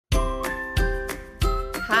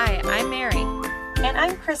And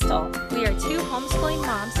I'm Crystal. We are two homeschooling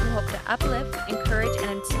moms who hope to uplift, encourage,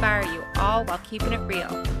 and inspire you all while keeping it real.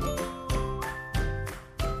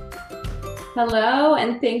 Hello,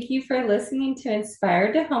 and thank you for listening to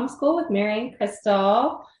Inspired to Homeschool with Mary and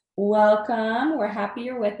Crystal. Welcome. We're happy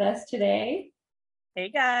you're with us today.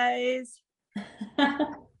 Hey guys.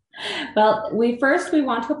 Well, we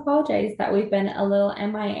want to apologize that we've been a little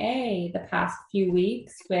MIA the past few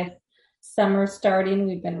weeks with summer starting.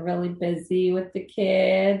 We've been really busy with the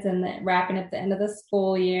kids and wrapping up the end of the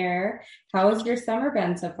school year. How has your summer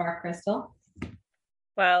been so far, Crystal?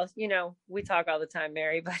 Well, we talk all the time,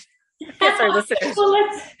 Mary, but I guess our listeners. Well,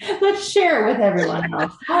 let's share with everyone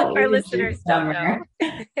else. How our is listeners your don't summer?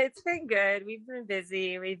 know. It's been good. We've been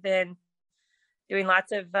busy. We've been doing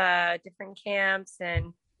lots of different camps,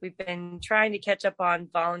 and we've been trying to catch up on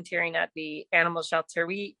volunteering at the animal shelter.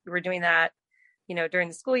 We were doing that, during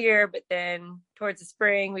the school year, but then towards the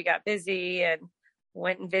spring, we got busy and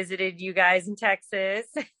went and visited you guys in Texas.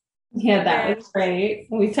 Yeah, that was great.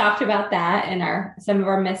 We talked about that in some of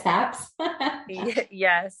our mishaps.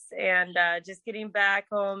 Yes, and just getting back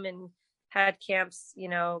home and had camps,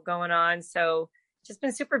 going on. So just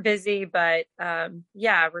been super busy, but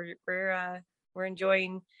yeah, we're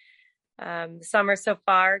enjoying the summer so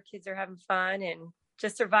far. Kids are having fun and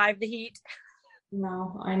just survived the heat.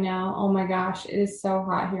 No, I know. Oh my gosh, it is so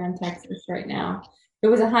hot here in Texas right now. It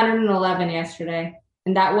was 111 yesterday,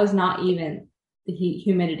 and that was not even the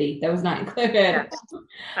humidity. That was not included. Yeah.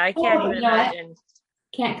 I can't even imagine.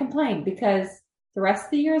 Can't complain because the rest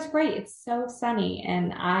of the year is great. It's so sunny,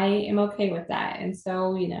 and I am okay with that. And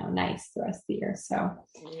so, nice the rest of the year. So,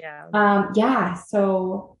 yeah.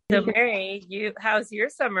 So Mary, how's your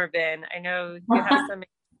summer been? I know you have some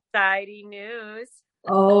exciting news.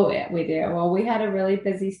 Oh, yeah, we do. Well, we had a really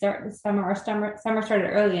busy start this summer. Our summer started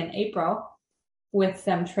early in April with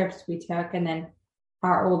some trips we took, and then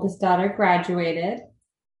our oldest daughter graduated.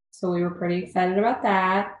 So we were pretty excited about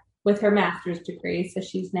that with her master's degree. So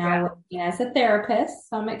she's now working as a therapist.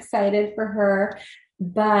 So I'm excited for her.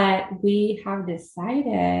 But we have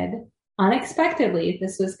decided unexpectedly,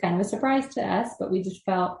 this was kind of a surprise to us, but we just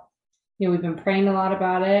felt, we've been praying a lot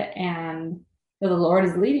about it, and the Lord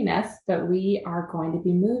is leading us, but we are going to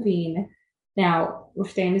be moving. Now, we're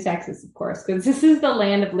staying in Texas, of course, because this is the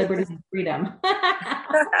land of liberty and freedom.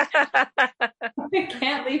 We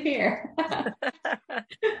can't leave here.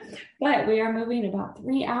 But we are moving about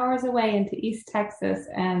 3 hours away into East Texas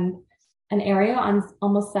and an area on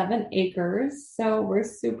almost 7 acres. So we're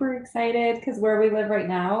super excited because where we live right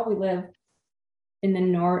now, we live in the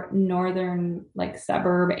northern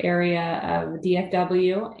suburb area of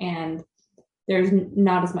DFW, and there's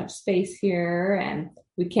not as much space here, and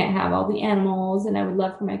we can't have all the animals. And I would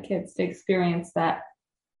love for my kids to experience that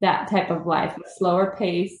type of life, a slower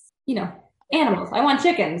pace, animals. I want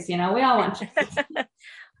chickens, we all want chickens.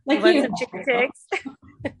 Like you. Some chicken ticks.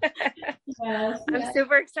 Yes. I'm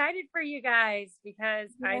super excited for you guys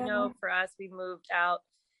because I know for us, we moved out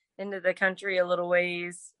into the country a little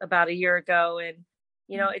ways about a year ago, and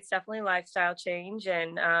it's definitely a lifestyle change,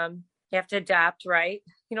 and you have to adapt, right?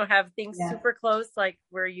 You don't have things super close like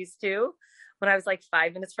we're used to. When I was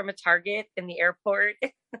 5 minutes from a Target in the airport,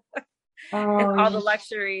 and all the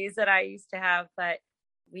luxuries that I used to have, but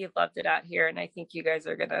we have loved it out here, and I think you guys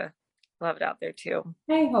are gonna love it out there too.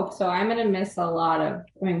 I hope so. I'm gonna miss we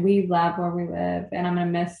love where we live, and I'm gonna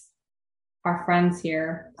miss our friends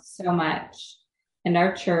here so much, and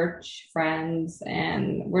our church friends,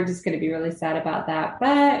 and we're just going to be really sad about that.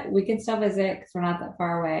 But we can still visit because we're not that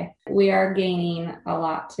far away. We are gaining a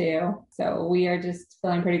lot too, so we are just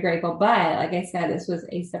feeling pretty grateful. But like I said, this was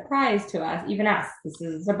a surprise to us, even us. This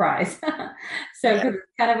is a surprise. So it's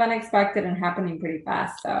kind of unexpected and happening pretty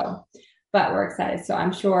fast. So, but we're excited. So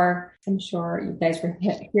I'm sure you guys will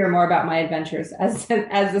hear more about my adventures as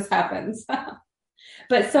this happens.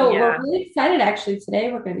 But so we're really excited. Actually,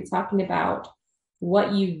 today we're going to be talking about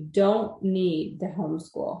what you don't need to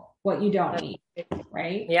homeschool, what you don't need,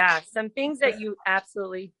 right? Yeah, some things that you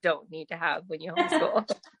absolutely don't need to have when you homeschool.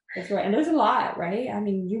 That's right. And there's a lot, right? I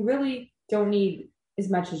mean, you really don't need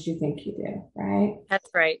as much as you think you do, right? That's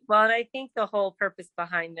right. Well, and I think the whole purpose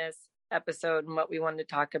behind this episode and what we wanted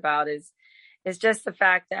to talk about is just the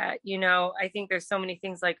fact that, I think there's so many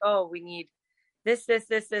things like, oh, we need this,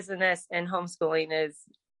 and this, and homeschooling is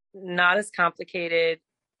not as complicated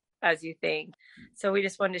as you think. So we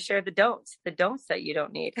just wanted to share the don'ts that you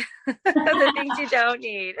don't need, the things you don't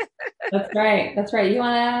need. That's right. You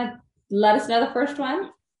want to let us know the first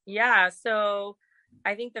one? Yeah. So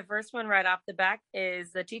I think the first one right off the bat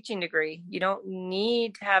is the teaching degree. You don't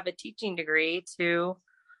need to have a teaching degree to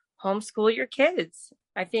homeschool your kids.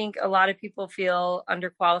 I think a lot of people feel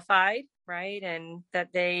underqualified, right? And that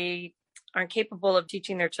they aren't capable of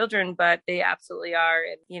teaching their children, but they absolutely are.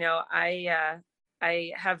 And,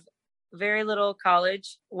 I have very little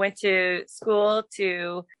college, went to school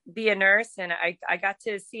to be a nurse, and I got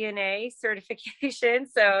to CNA certification.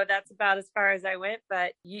 So that's about as far as I went.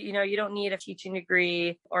 But, you don't need a teaching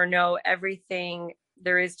degree or know everything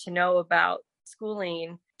there is to know about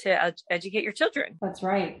schooling to educate your children. That's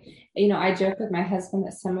right. I joke with my husband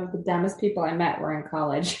that some of the dumbest people I met were in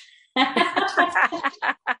college.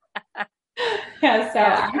 Yeah, so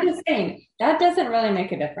Yeah. I'm just saying that doesn't really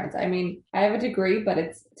make a difference. I mean, I have a degree, but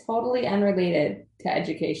it's totally unrelated to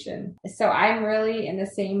education. So I'm really in the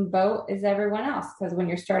same boat as everyone else because when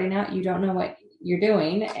you're starting out, you don't know what you're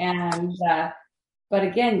doing. But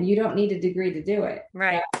again, you don't need a degree to do it.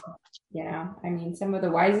 Right. So, I mean, some of the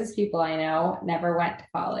wisest people I know never went to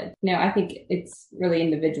college. I think it's really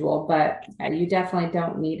individual, but you definitely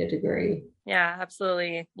don't need a degree. Yeah,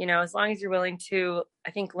 absolutely. As long as you're willing to,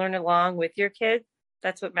 I think, learn along with your kid,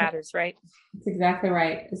 that's what matters, right? That's exactly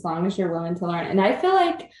right. As long as you're willing to learn. And I feel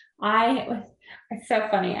like it's so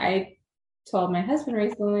funny. I told my husband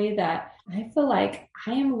recently that I feel like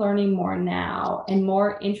I am learning more now and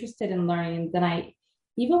more interested in learning than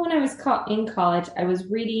even when I was in college, I was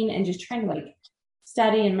reading and just trying to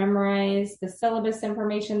study and memorize the syllabus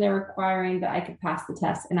information they're requiring that I could pass the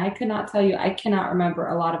test. And I could not tell you, I cannot remember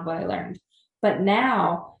a lot of what I learned. But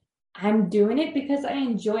now I'm doing it because I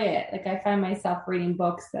enjoy it. Like I find myself reading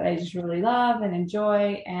books that I just really love and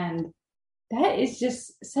enjoy. And that is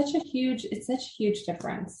just it's such a huge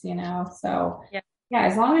difference, So Yeah. yeah,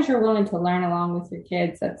 as long as you're willing to learn along with your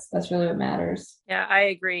kids, that's really what matters. Yeah, I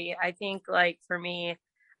agree. I think for me,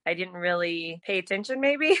 I didn't really pay attention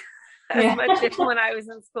maybe as Yeah. much when I was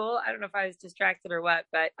in school. I don't know if I was distracted or what,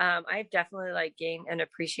 but I've definitely gained an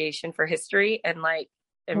appreciation for history and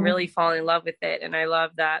really fall in love with it. And I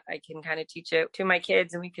love that I can kind of teach it to my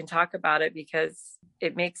kids and we can talk about it because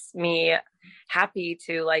it makes me happy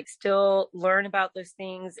to still learn about those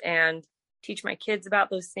things and teach my kids about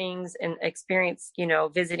those things and experience,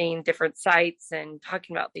 visiting different sites and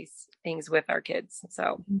talking about these things with our kids.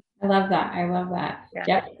 So I love that. I love that. yeah.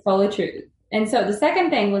 Yep, totally true. And so the second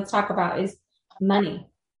thing let's talk about is money.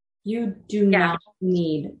 You do not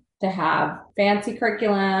need to have fancy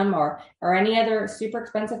curriculum or any other super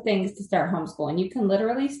expensive things to start homeschooling. You can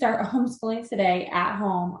literally start homeschooling today at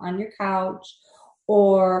home on your couch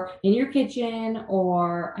or in your kitchen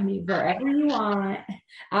or wherever you want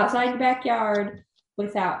outside your backyard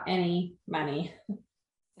without any money.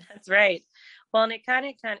 That's right. Well, and it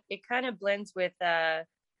kind of blends with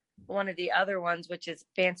one of the other ones, which is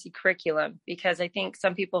fancy curriculum, because I think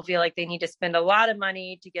some people feel like they need to spend a lot of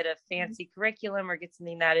money to get a fancy curriculum or get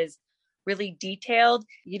something that is really detailed.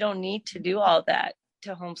 You don't need to do all that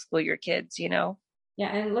to homeschool your kids,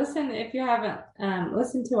 Yeah, and listen, if you haven't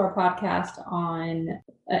listened to our podcast on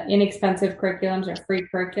inexpensive curriculums or free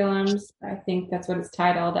curriculums, I think that's what it's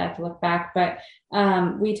titled. I have to look back, but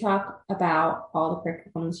we talk about all the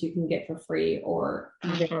curriculums you can get for free or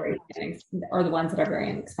or the ones that are very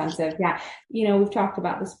inexpensive. Yeah, we've talked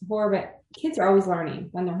about this before, but kids are always learning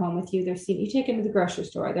when they're home with you. You take them to the grocery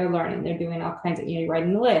store, they're learning, they're doing all kinds of,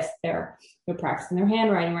 writing the list, they're practicing their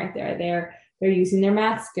handwriting right there. They're using their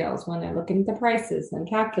math skills when they're looking at the prices and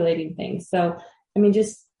calculating things. So,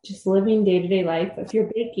 just living day-to-day life. If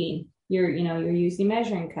you're baking, you're using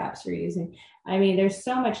measuring cups, there's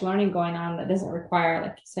so much learning going on that doesn't require,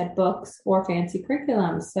 like you said, books or fancy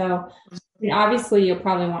curriculum. So, obviously you'll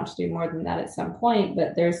probably want to do more than that at some point,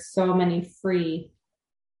 but there's so many free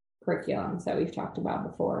curriculums that we've talked about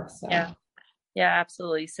before. So yeah,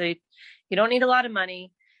 absolutely. So you don't need a lot of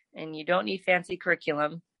money and you don't need fancy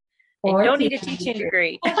curriculum. And you don't need a teaching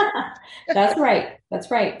degree. That's right. That's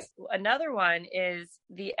right. Another one is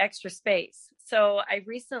the extra space. So I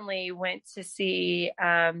recently went to see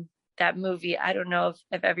that movie. I don't know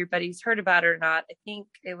if everybody's heard about it or not. I think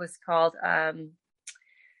it was called,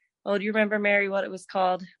 do you remember, Mary, what it was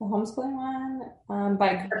called? The homeschooling one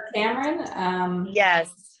by Kirk Cameron. Yes.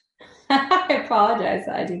 I apologize.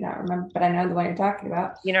 I do not remember, but I know the one you're talking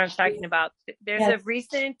about. You know what I'm talking about. There's a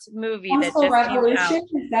recent movie Homeschool that just Revolution. came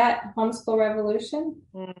out. Is that Homeschool Revolution?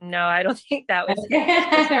 No, I don't think that was. Okay.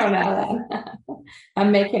 I don't know then.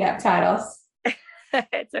 I'm making up titles.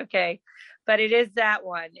 It's okay. But it is that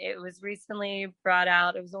one. It was recently brought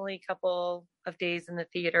out. It was only a couple of days in the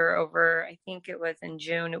theater over, I think it was in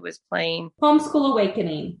June. It was playing. Homeschool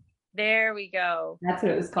Awakening. There we go. That's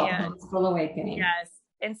what it was called. Yeah. Homeschool Awakening. Yes.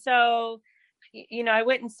 And so, I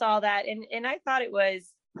went and saw that and I thought it was,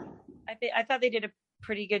 I thought they did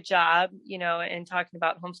pretty good job, in talking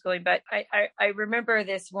about homeschooling. But I remember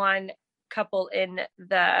this one couple in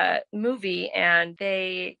the movie, and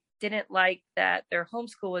they didn't like that their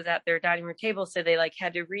homeschool was at their dining room table. So they like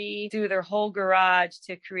had to redo their whole garage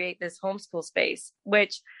to create this homeschool space,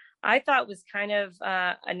 which I thought was kind of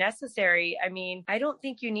unnecessary. I mean, I don't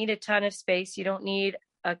think you need a ton of space. You don't need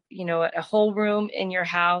a whole room in your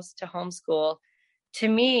house to homeschool. To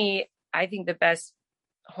me, I think the best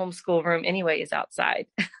homeschool room anyway is outside.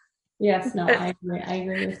 Yes, no, I agree. I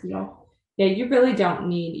agree with you. Yeah, you really don't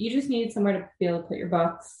need, you just need somewhere to be able to put your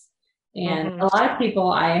books. And Hmm. a lot of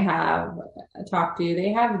people I have talked to, they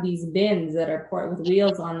have these bins that are with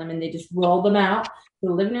wheels on them, and they just roll them out to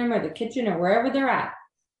the living room or the kitchen or wherever they're at.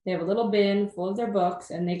 They have a little bin full of their books,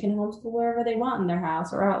 and they can homeschool wherever they want in their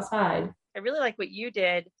house or outside. I really like what you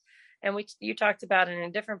did. And you talked about in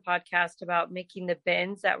a different podcast about making the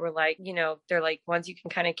bins that were like, they're like ones you can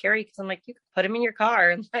kind of carry. Cause I'm like, you can put them in your car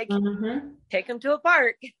and like Mm-hmm. take them to a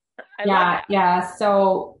park. I love Yeah, that. yeah.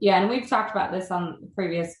 So yeah, and we've talked about this on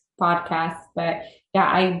previous podcasts, but yeah,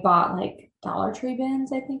 I bought like Dollar Tree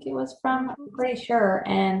bins, I think it was from, I'm Mhm. pretty sure.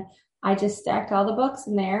 And I just stacked all the books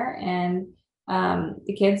in there, and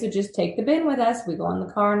the kids would just take the bin with us. We go in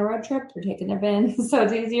the car on a road trip, they're taking their bin, so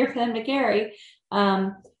it's easier for them to carry.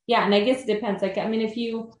 Yeah, and I guess it depends. Like, I mean, if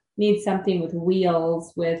you need something with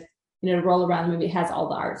wheels with to roll around, maybe it has all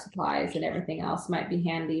the art supplies and everything else might be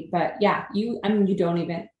handy. But yeah, I mean, you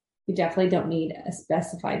definitely don't need a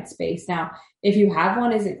specified space. Now, if you have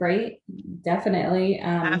one, is it great? Definitely.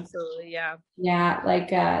 Absolutely. Yeah. Yeah, like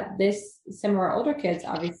some of our older kids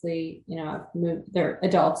obviously, have moved, they're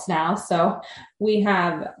adults now. So we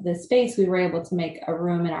have the space. We were able to make a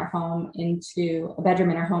room in our home into a bedroom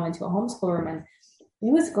in our home into a homeschool room. And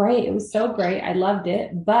it was great. It was so great. I loved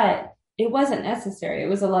it, but it wasn't necessary. It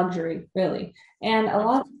was a luxury, really. And a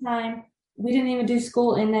lot of the time, we didn't even do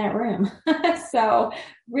school in that room. So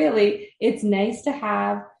really, it's nice to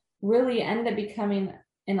have, really ended up becoming,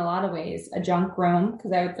 in a lot of ways, a junk room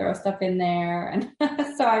because I would throw stuff in there. And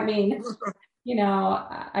so, I mean,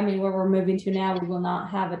 where we're moving to now, we will not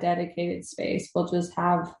have a dedicated space. We'll just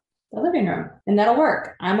have the living room, and that'll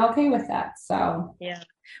work. I'm okay with that. So, Yeah.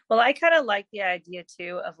 Well, I kind of like the idea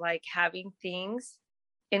too of like having things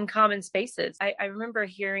in common spaces. I remember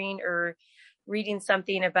hearing or reading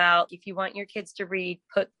something about if you want your kids to read,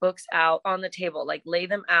 put books out on the table, like lay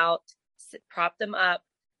them out, prop them up,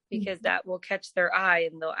 because that will catch their eye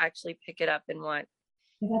and they'll actually pick it up and want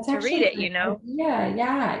that's to read actually it, a good idea.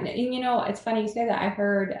 Yeah. And it's funny you say that. I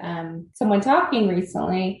heard someone talking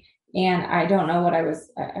recently, and I don't know what I was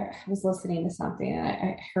listening to something, and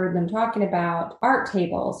I heard them talking about art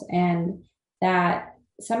tables, and that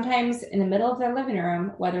sometimes in the middle of their living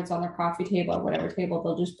room, whether it's on their coffee table or whatever table,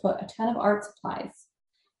 they'll just put a ton of art supplies.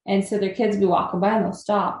 And so their kids will be walking by and they'll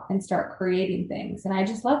stop and start creating things. And I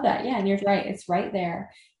just love that. Yeah. And you're right. It's right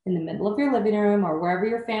there in the middle of your living room or wherever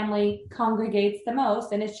your family congregates the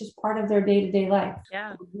most. And it's just part of their day to day life.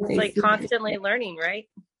 Yeah. It's like constantly learning, right?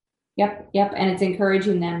 Yep. Yep. And it's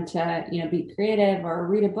encouraging them to, be creative or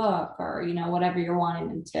read a book or, whatever you're wanting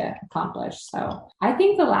them to accomplish. So I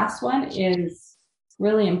think the last one is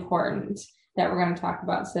really important that we're going to talk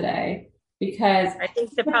about today because I think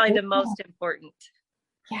they're probably the most important.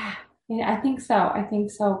 yeah, yeah, I think so. I think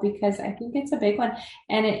so because I think it's a big one.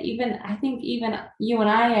 And I think even you and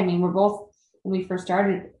I mean, we're both, when we first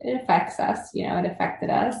started, it affects us, it affected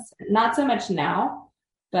us. Not so much now,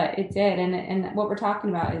 but it did. And what we're talking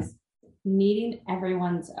about is needing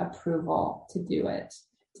everyone's approval to do it,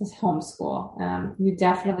 to homeschool. You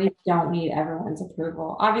definitely don't need everyone's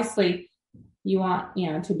approval. Obviously, you want,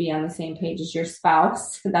 to be on the same page as your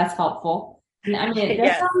spouse. That's helpful. I mean, it does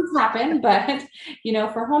Yes. sometimes happen, but,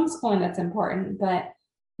 for homeschooling, that's important. But,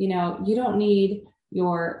 you don't need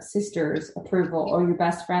your sister's approval or your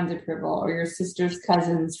best friend's approval or your sister's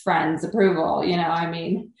cousin's friend's approval.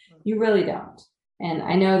 You really don't. And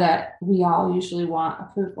I know that we all usually want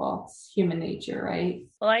approval. It's human nature, right?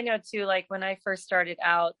 Well, I know too, like when I first started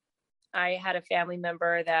out, I had a family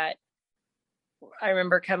member that I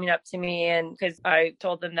remember coming up to me, and because I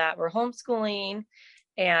told them that we're homeschooling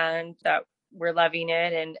and that we're loving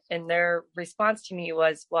it, and their response to me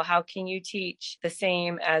was, well, how can you teach the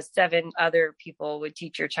same as 7 other people would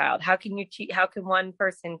teach your child? How can one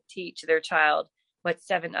person teach their child what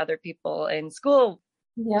 7 other people in school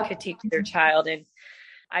could Yep. teach their child? And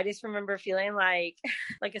I just remember feeling like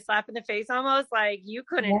like a slap in the face almost, like you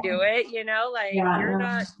couldn't Yeah. do it, like Yeah. you're No.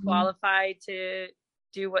 not qualified to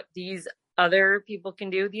do what these other people can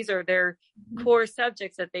do. These are their core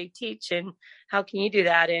subjects that they teach. And how can you do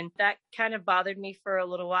that? And that kind of bothered me for a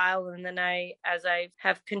little while. And then as I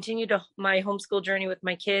have continued my homeschool journey with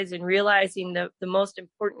my kids and realizing the most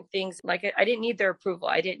important things, like I didn't need their approval.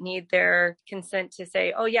 I didn't need their consent to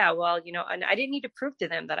say, oh yeah, well, and I didn't need to prove to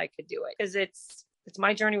them that I could do it, because it's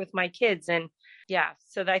my journey with my kids. And yeah,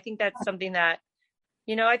 so I think that's something that,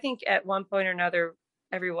 I think at one point or another,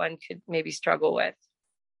 everyone could maybe struggle with.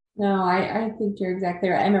 No, I think you're exactly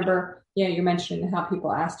right. I remember, you mentioned how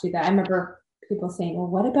people asked you that. I remember people saying, well,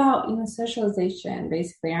 what about, socialization?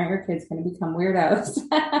 Basically, aren't your kids going to become weirdos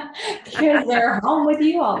because they're home with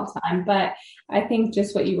you all the time? But I think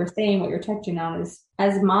just what you were saying, what you're touching on is,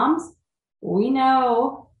 as moms, we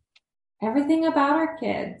know everything about our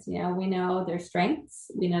kids. We know their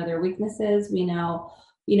strengths, we know their weaknesses, we know,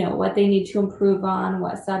 what they need to improve on,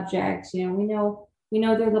 what subjects, we know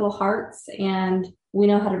their little hearts, and we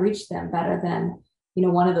know how to reach them better than,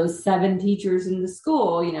 one of those 7 teachers in the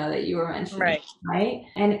school, that you were mentioning, right?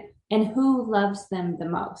 And who loves them the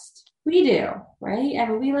most? We do, right? I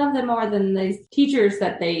mean, we love them more than these teachers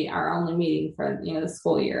that they are only meeting for, the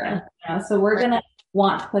school year. So we're going to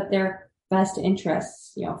want to put their best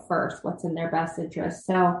interests, first, what's in their best interest.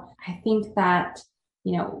 So I think that,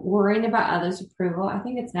 worrying about others' approval, I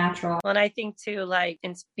think it's natural. Well, and I think too, like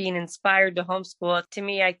being inspired to homeschool, to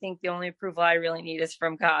me, I think the only approval I really need is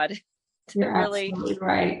from God to really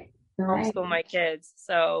right. homeschool my kids.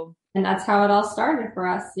 So, and that's how it all started for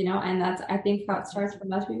us, and that's, I think, how it starts for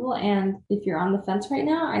most people. And if you're on the fence right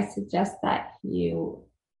now, I suggest that you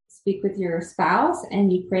speak with your spouse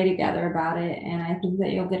and you pray together about it. And I think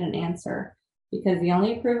that you'll get an answer, because the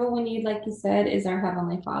only approval we need, like you said, is our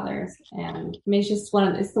Heavenly Father's. And I mean, it's just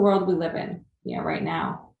it's the world we live in, right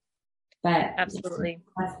now. But absolutely,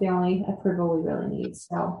 that's the only approval we really need.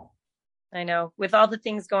 So I know, with all the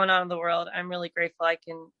things going on in the world, I'm really grateful I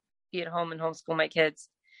can be at home and homeschool my kids.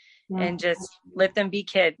 And just let them be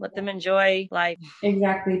kids, let them enjoy life.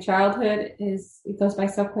 Exactly. Childhood it goes by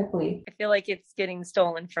so quickly. I feel like it's getting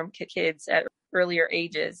stolen from kids at earlier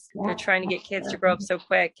ages. They're trying to get kids to grow up so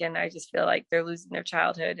quick, and I just feel like they're losing their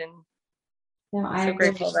childhood. And I'm so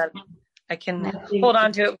grateful that I can hold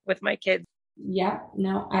on to it with my kids. Yeah,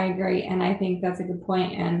 no, I agree. And I think that's a good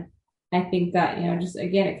point. And I think that, just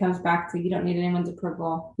again, it comes back to, you don't need anyone's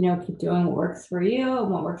approval. Keep doing what works for you and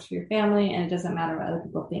what works for your family. And it doesn't matter what other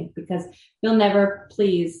people think, because you'll never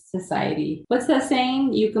please society. What's that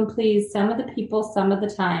saying? You can please some of the people some of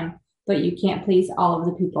the time, but you can't please all of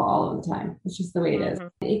the people all of the time. It's just the way it is.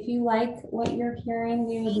 If you like what you're hearing,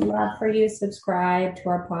 we would love for you to subscribe to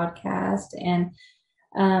our podcast and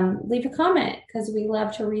leave a comment, because we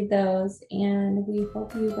love to read those. And we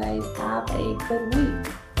hope you guys have a good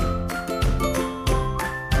week.